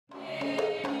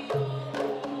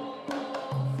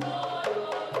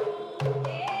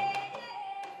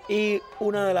Y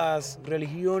una de las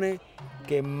religiones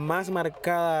que más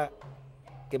marcado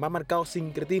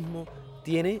sincretismo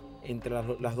tiene entre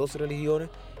las dos religiones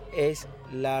es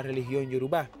la religión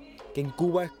Yoruba, que en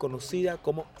Cuba es conocida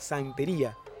como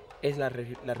Santeria. Es la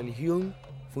religión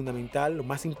fundamental, lo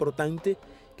más importante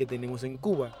que tenemos en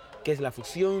Cuba, que es la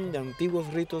fusión de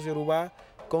antiguos ritos Yoruba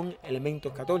con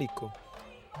elementos católicos.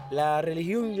 La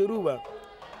religión Yoruba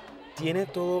tiene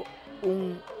todo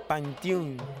un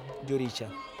panteón de orisha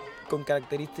con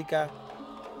características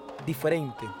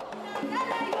diferentes.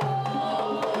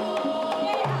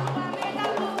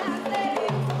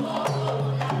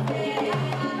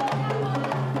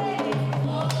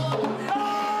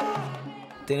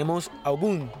 Tenemos a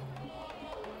Ogún.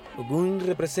 Ogún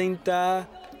representa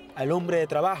al hombre de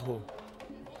trabajo,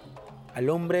 al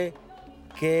hombre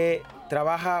que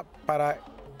trabaja para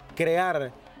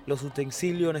crear los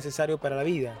utensilios necesarios para la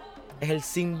vida. Es el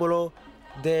símbolo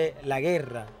de la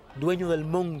guerra, dueño del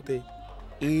monte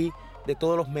y de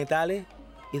todos los metales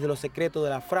y de los secretos de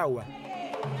la fragua.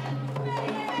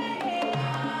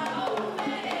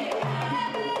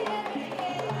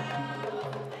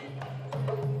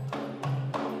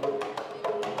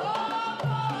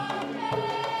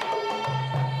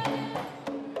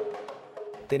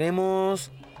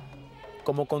 Tenemos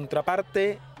como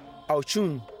contraparte a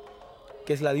Ochun,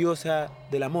 que es la diosa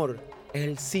del amor. Es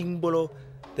el símbolo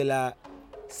de la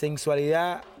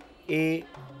sensualidad y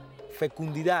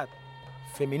fecundidad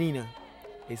femenina.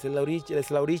 Es la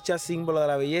orisha, símbolo de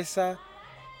la belleza,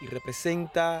 y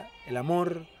representa el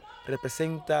amor,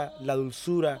 representa la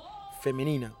dulzura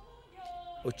femenina.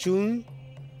 Ochun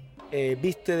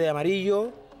viste de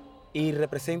amarillo y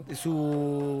representa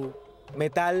su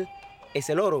metal es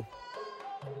el oro.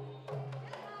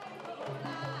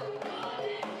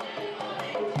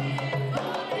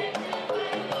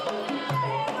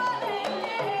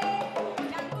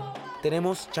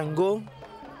 Tenemos Changó,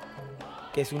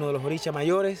 que es uno de los orishas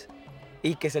mayores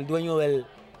y que es el dueño del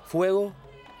fuego,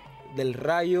 del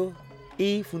rayo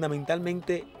y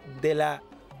fundamentalmente de la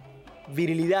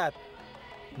virilidad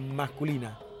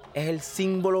masculina. Es el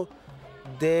símbolo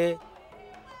de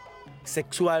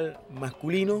sexual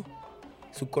masculino.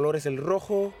 Su color es el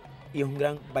rojo y es un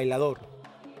gran bailador.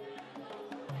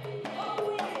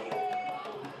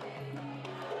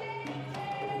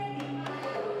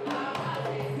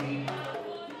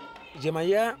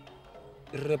 Yemayá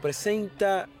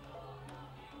representa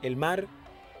el mar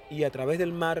y a través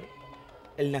del mar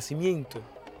el nacimiento,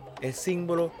 es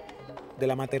símbolo de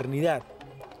la maternidad,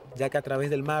 ya que a través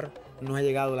del mar nos ha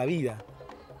llegado la vida.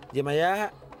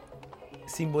 Yemayá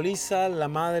simboliza la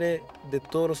madre de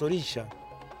todos los orishas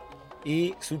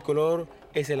y su color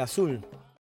es el azul.